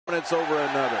over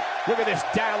another. Look at this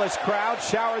Dallas crowd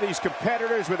shower these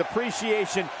competitors with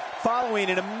appreciation following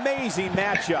an amazing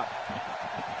matchup.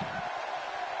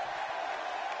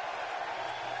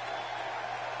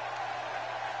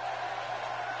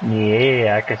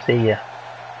 Yeah, I can see you.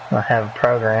 I have a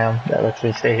program that lets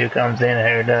me see who comes in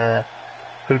and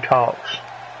who talks.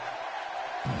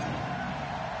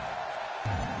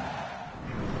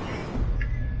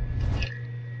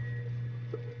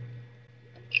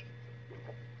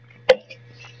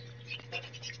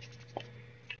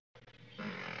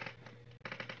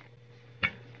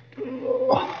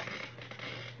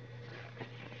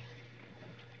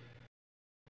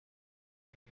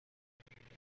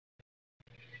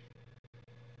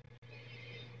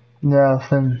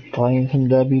 Nothing. Playing some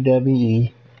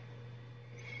WWE.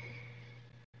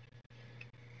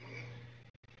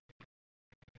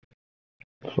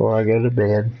 Before I go to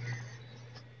bed.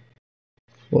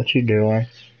 What you doing?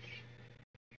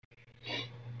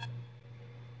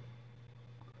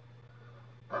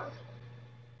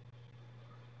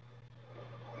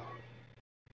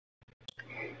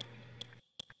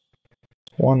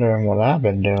 Wondering what I've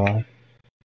been doing.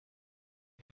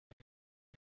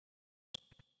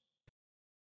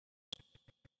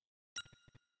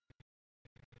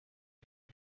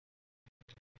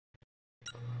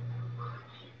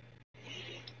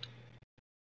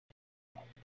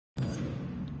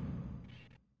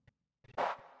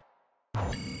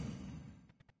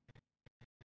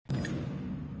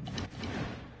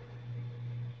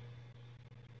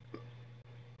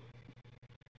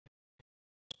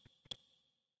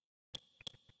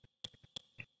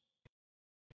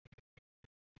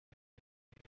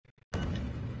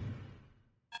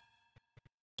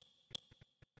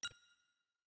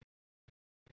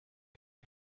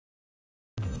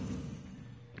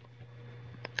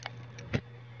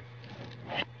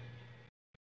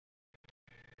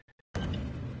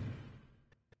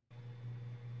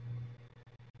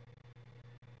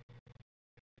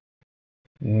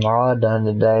 All I've done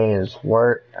today is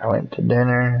work. I went to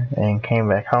dinner and came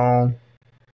back home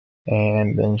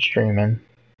and been streaming.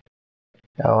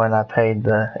 Oh, and I paid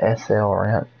the SL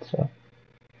rent, so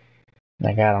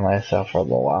I got on SL for a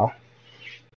little while.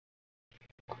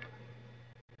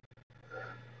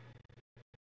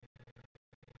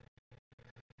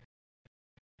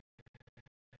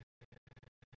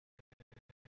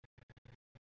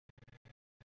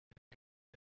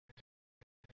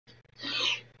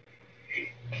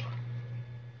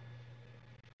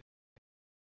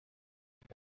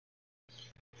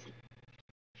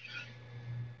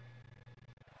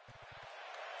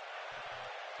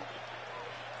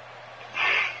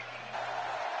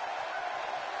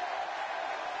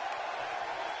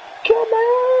 Come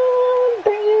on,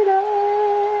 bring it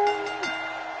on!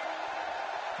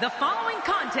 The following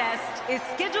contest is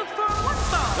scheduled for one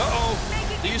fall.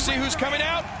 Uh-oh. Do you see who's coming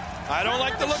out? I don't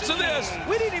like the looks of this.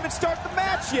 We didn't even start the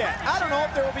match yet. I don't know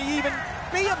if there will be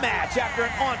a match after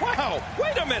an on. Wow,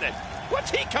 wait a minute. What's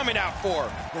he coming out for?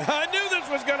 I knew this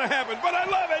was going to happen, but I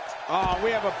love it. Oh,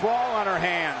 we have a brawl on our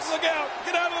hands. Look out.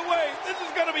 Get out of the way. This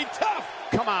is going to be tough.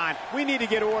 Come on. We need to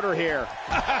get order here.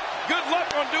 Good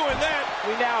luck on doing that.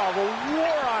 We now have a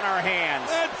war on our hands.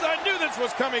 I knew this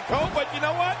was coming, Cole, but you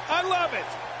know what? I love it.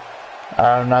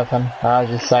 Nothing. I was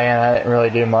just saying I didn't really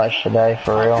do much today,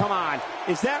 for real. Come on.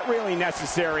 Is that really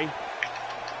necessary?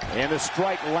 And the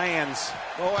strike lands.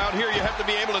 Oh, out here you have to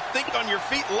be able to think on your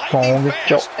feet Don't lightning get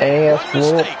your fast. ass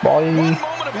whooped, boy. One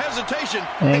moment of hesitation,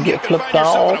 And you get can flipped find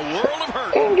yourself off. in a world of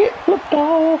hurt. And get flipped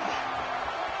off.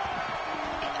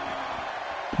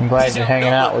 I'm glad you're hanging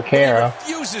out with Kara.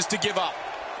 He refuses to give up.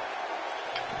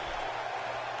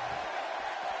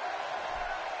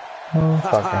 Oh,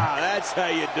 fucker. That's how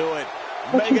you do it.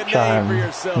 What Make you a name for trying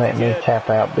yourself, to make me kid. tap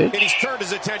out, bitch? And he's turned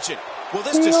his attention. Will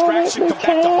this You distraction let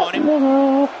come me back to haunt him?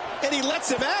 tap And he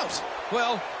lets him out.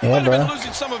 Well, he Yeah, might have been bro.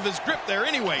 losing some of his grip there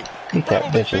anyway. Beat that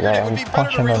Probably bitch's figured it ass. would be Punch better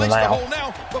to him in the release the mouth. hole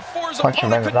now before his Punch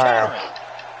him in opponent the could counter mouth. it.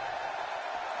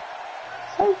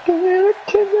 Fuck you,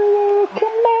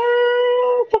 come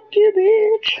on, fuck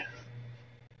you, bitch.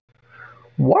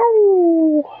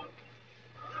 Whoa.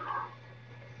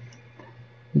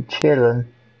 You chillin'.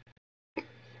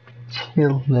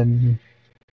 Chillin'.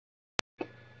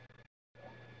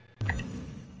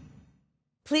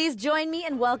 Please join me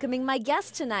in welcoming my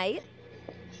guest tonight.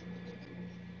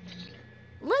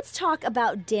 Let's talk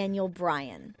about Daniel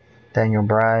Bryan. Daniel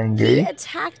Bryan, He G.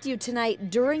 attacked you tonight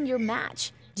during your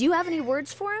match. Do you have any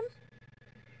words for him?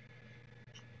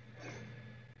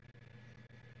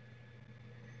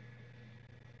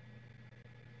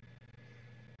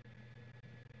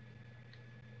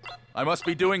 I must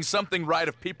be doing something right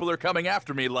if people are coming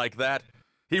after me like that.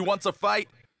 He wants a fight.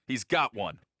 He's got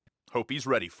one. Hope he's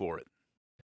ready for it.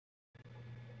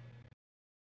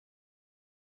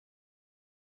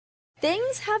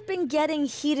 Things have been getting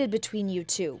heated between you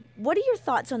two. What are your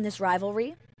thoughts on this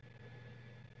rivalry?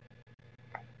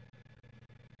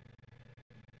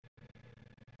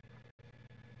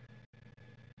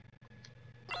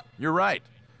 You're right.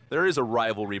 There is a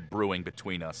rivalry brewing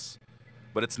between us.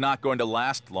 But it's not going to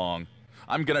last long.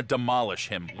 I'm going to demolish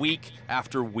him week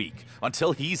after week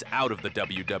until he's out of the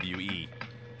WWE.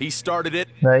 He started it.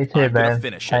 No, you too, I'm going to Ben.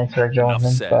 finish Thanks it. for joining.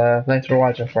 Enough said. Thanks for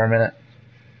watching for a minute.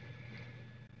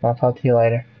 I'll talk to you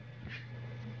later.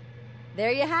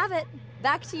 There you have it.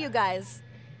 Back to you guys.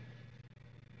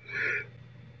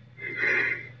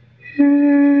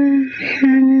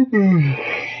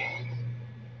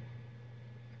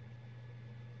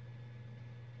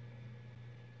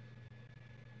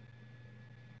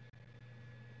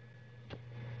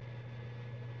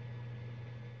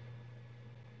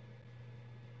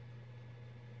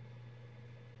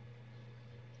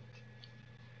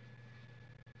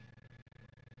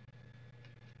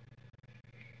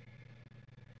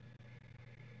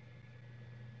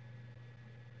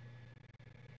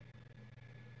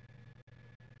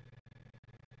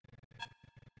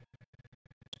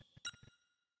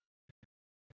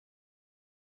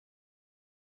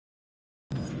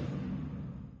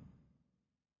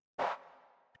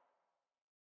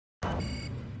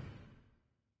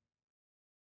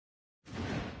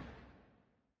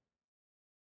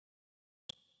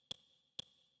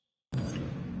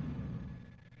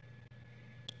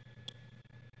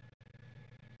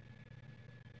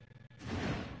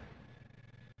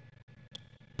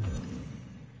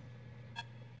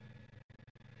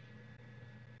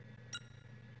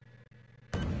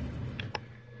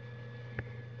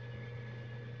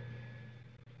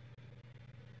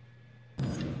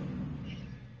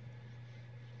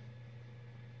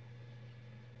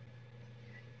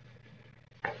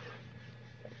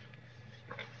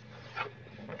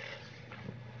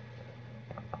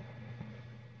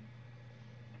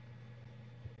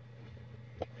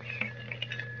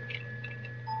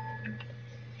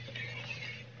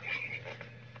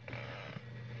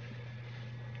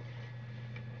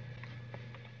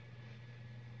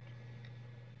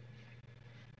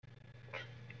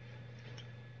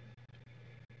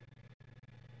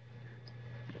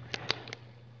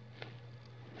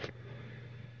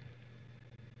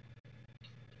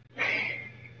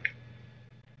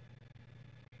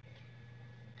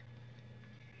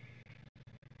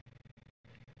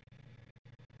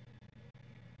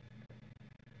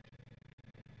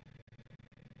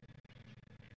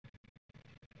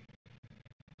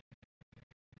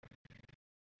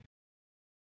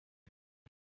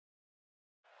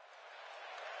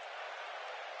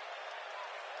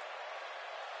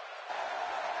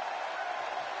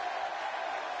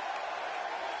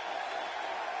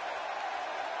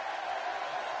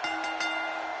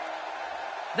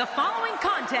 The following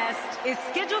contest is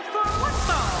scheduled for one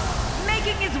fall,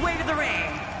 making his way to the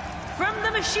ring from the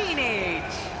Machine Age,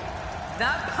 the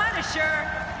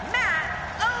Punisher, Matt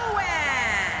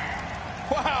Owen.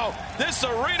 Wow, this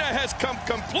arena has come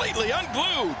completely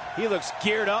unglued. He looks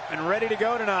geared up and ready to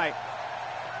go tonight.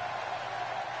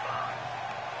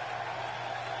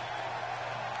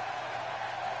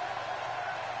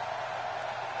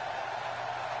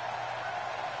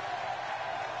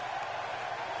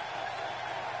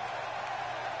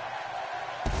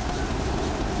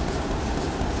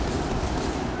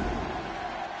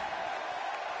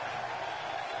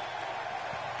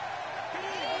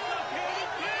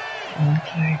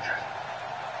 Okay.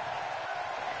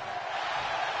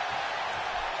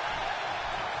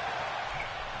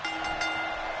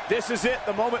 This is it,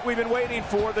 the moment we've been waiting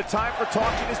for. The time for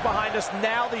talking is behind us.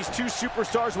 Now these two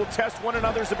superstars will test one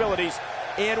another's abilities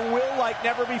and will like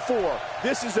never before.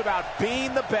 This is about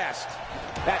being the best.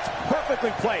 That's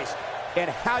perfectly placed and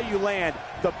how you land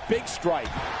the big strike.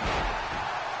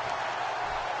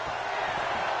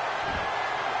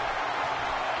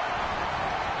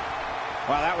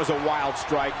 Wow, that was a wild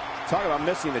strike. Talk about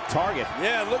missing the target.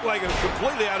 Yeah, it looked like it was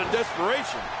completely out of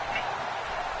desperation.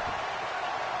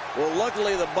 Well,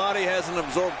 luckily the body hasn't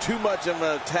absorbed too much of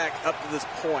an attack up to this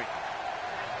point.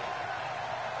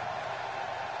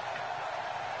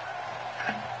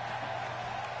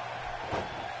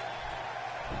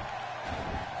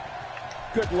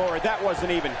 Good Lord, that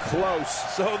wasn't even close.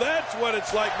 So that's what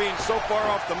it's like being so far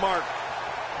off the mark.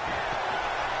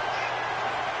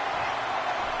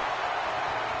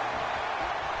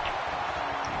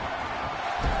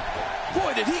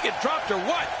 Boy, did he get dropped or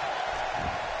what?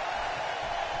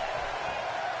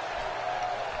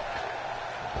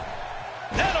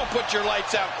 Don't put your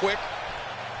lights out quick.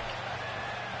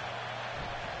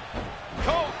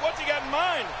 Cole, what's he got in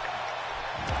mind?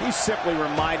 He's simply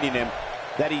reminding him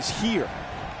that he's here.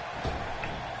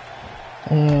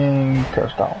 And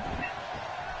curse off.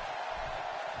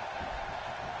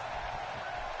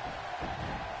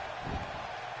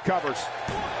 Covers.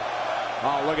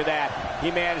 Oh, look at that. He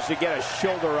managed to get a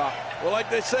shoulder up. Well, like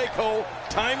they say, Cole,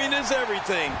 timing is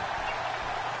everything.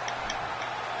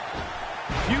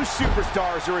 Few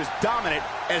superstars are as dominant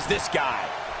as this guy.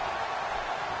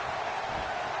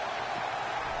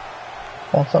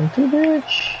 Want some too,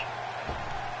 bitch?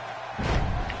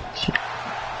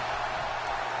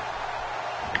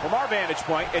 From our vantage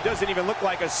point, it doesn't even look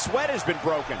like a sweat has been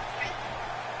broken.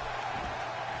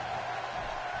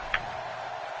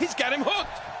 He's got him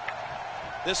hooked.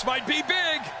 This might be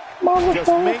big.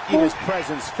 Just making his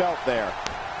presence felt there.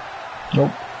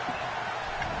 Nope.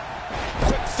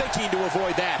 Quick thinking to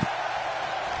avoid that.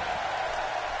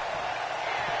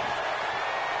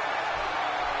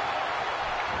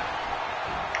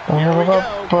 Here we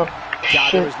go.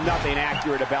 God, there was nothing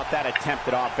accurate about that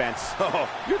attempted offense. Oh,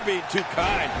 you're being too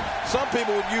kind. Some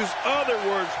people would use other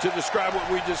words to describe what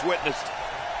we just witnessed.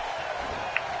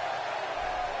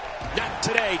 Not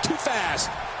today, too fast.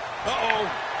 Uh-oh,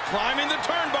 climbing the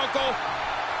turnbuckle.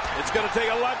 It's going to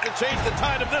take a lot to change the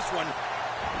tide of this one.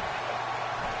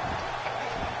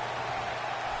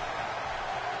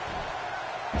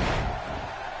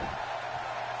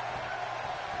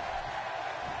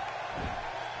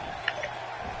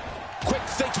 Quick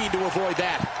thinking to avoid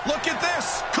that. Look at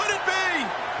this. Could it be?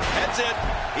 That's it.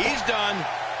 He's done.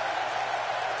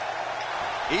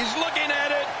 He's looking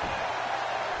at it.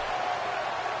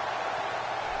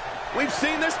 We've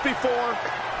seen this before.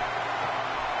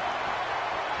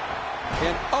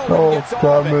 And Owen Oh, gets all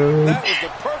of it. That was the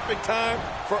perfect time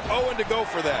for Owen to go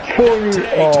for that. Today, too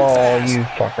Oh, fast. you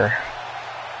fucker.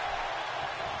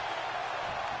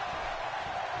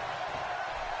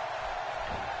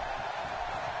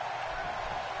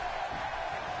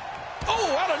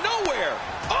 Oh, out of nowhere.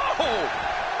 Oh!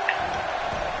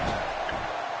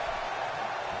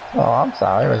 Oh, I'm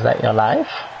sorry. Was that your life?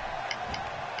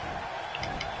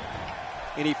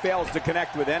 And he fails to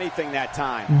connect with anything that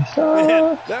time.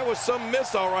 Man, that was some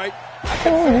miss, all right. I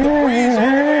can feel the breeze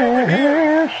all the way over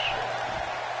here.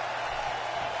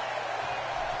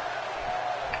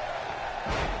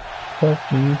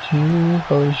 Fuck you too,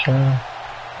 Felicia.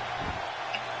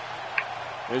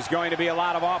 There's going to be a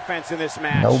lot of offense in this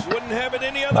match. Nope. Wouldn't have it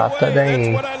any other Not way. today.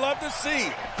 That's what I love to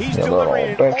see. He's You delivering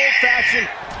an little bitch. old-fashioned,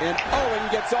 and Owen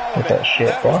gets all of Get it. that shit,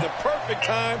 That bro. was the perfect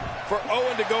time for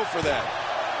Owen to go for that.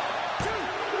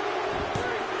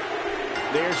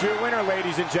 There's your winner,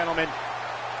 ladies and gentlemen.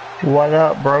 What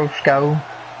up, brosko?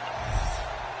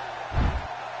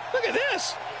 Look at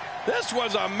this. This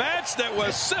was a match that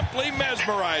was simply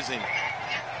mesmerizing.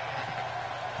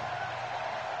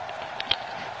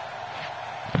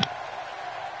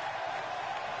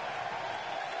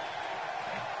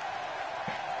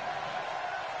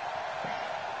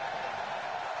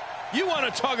 You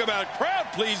want to talk about crowd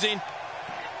pleasing?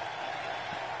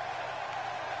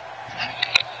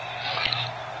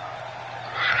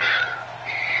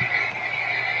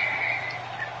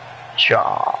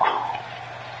 Cha.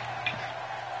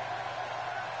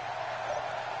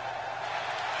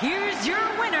 Here's your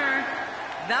winner,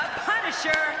 the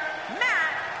Punisher,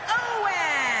 Matt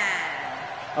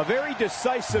Owen. A very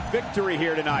decisive victory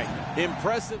here tonight.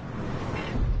 Impressive.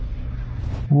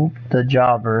 Whoop the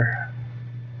jobber.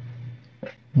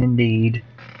 Indeed.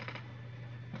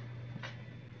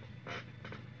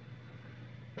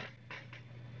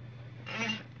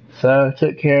 So,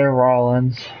 took care of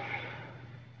Rollins.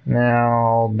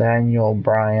 Now, Daniel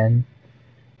Bryan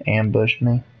ambushed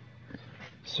me.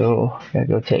 So, gotta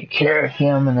go take care of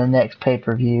him in the next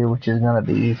pay-per-view, which is gonna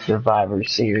be Survivor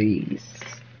Series.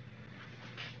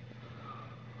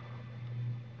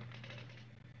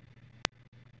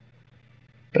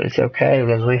 But it's okay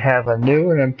because we have a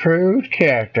new and improved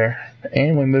character,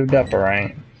 and we moved up a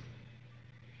rank.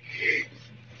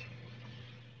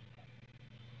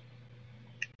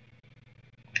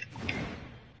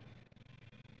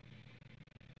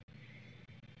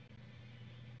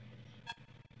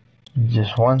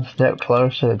 Just one step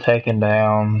closer to taking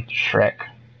down Shrek.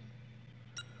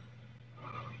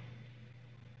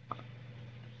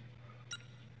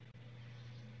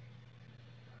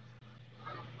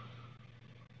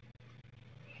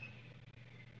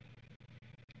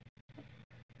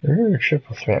 Ooh,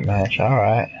 triple threat match,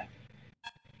 alright.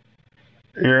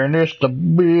 Ernest the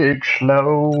Big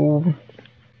Slow.